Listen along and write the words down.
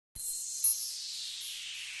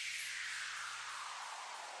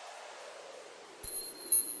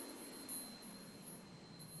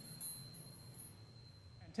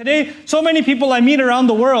Today, so many people I meet around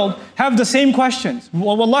the world have the same questions.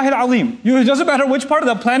 Wallahi al-azim. It doesn't matter which part of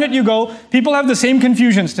the planet you go, people have the same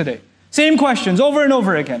confusions today. Same questions over and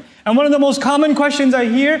over again. And one of the most common questions I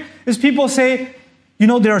hear is people say, you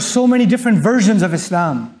know, there are so many different versions of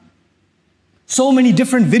Islam. So many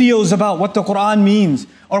different videos about what the Quran means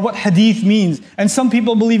or what hadith means. And some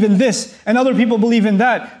people believe in this and other people believe in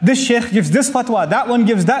that. This sheikh gives this fatwa, that one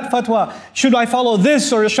gives that fatwa. Should I follow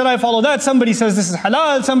this or should I follow that? Somebody says this is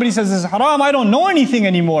halal, somebody says this is haram. I don't know anything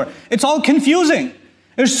anymore. It's all confusing.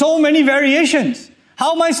 There's so many variations.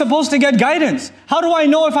 How am I supposed to get guidance? How do I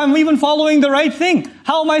know if I'm even following the right thing?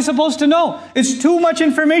 How am I supposed to know? It's too much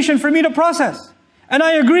information for me to process. And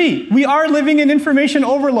I agree, we are living in information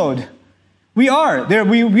overload. We are.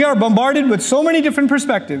 We are bombarded with so many different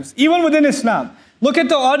perspectives, even within Islam. Look at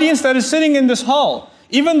the audience that is sitting in this hall.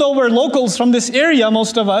 Even though we're locals from this area,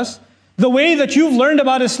 most of us, the way that you've learned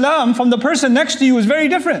about Islam from the person next to you is very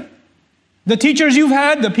different. The teachers you've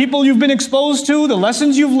had, the people you've been exposed to, the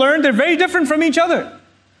lessons you've learned, they're very different from each other.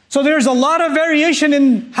 So there's a lot of variation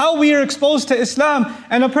in how we are exposed to Islam,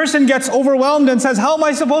 and a person gets overwhelmed and says, how am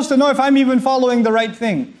I supposed to know if I'm even following the right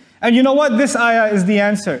thing? And you know what? This ayah is the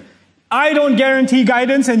answer. I don't guarantee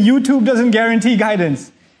guidance, and YouTube doesn't guarantee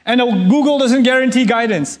guidance. And Google doesn't guarantee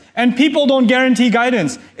guidance. And people don't guarantee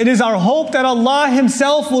guidance. It is our hope that Allah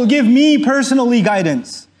Himself will give me personally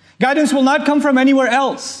guidance. Guidance will not come from anywhere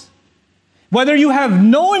else. Whether you have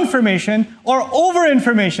no information or over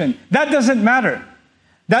information, that doesn't matter.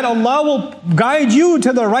 That Allah will guide you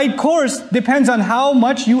to the right course depends on how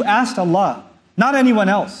much you asked Allah, not anyone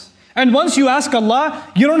else. And once you ask Allah,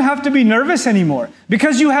 you don't have to be nervous anymore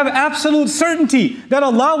because you have absolute certainty that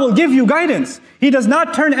Allah will give you guidance. He does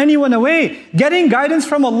not turn anyone away. Getting guidance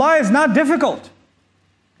from Allah is not difficult.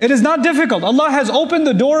 It is not difficult. Allah has opened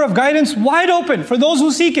the door of guidance wide open for those who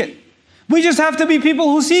seek it. We just have to be people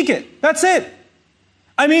who seek it. That's it.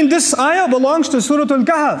 I mean, this ayah belongs to Surah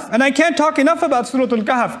Al-Kahf, and I can't talk enough about Surah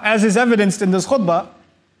Al-Kahf as is evidenced in this khutbah.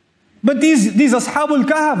 But these Ashabul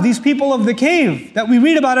Kahf, these people of the cave that we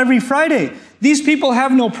read about every Friday, these people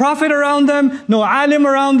have no prophet around them, no alim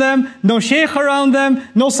around them, no sheikh around them,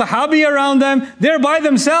 no sahabi around them. They're by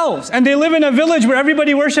themselves and they live in a village where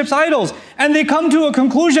everybody worships idols. And they come to a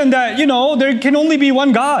conclusion that, you know, there can only be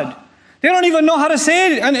one God. They don't even know how to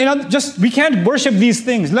say it. And we can't worship these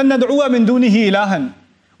things. لَن نَدْعُوَ مِن دُونِهِ إِلَهًا.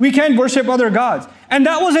 We can't worship other gods. And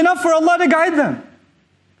that was enough for Allah to guide them.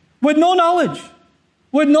 With no knowledge.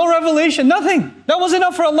 With no revelation, nothing. That was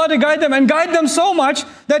enough for Allah to guide them, and guide them so much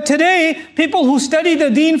that today, people who study the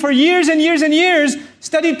deen for years and years and years,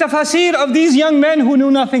 study tafasir of these young men who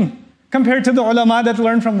knew nothing compared to the ulama that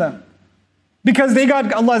learned from them. Because they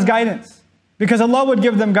got Allah's guidance. Because Allah would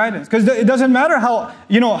give them guidance. Because it doesn't matter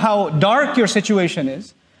how dark your situation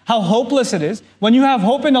is, how hopeless it is. When you have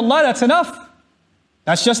hope in Allah, that's enough.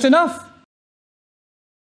 That's just enough.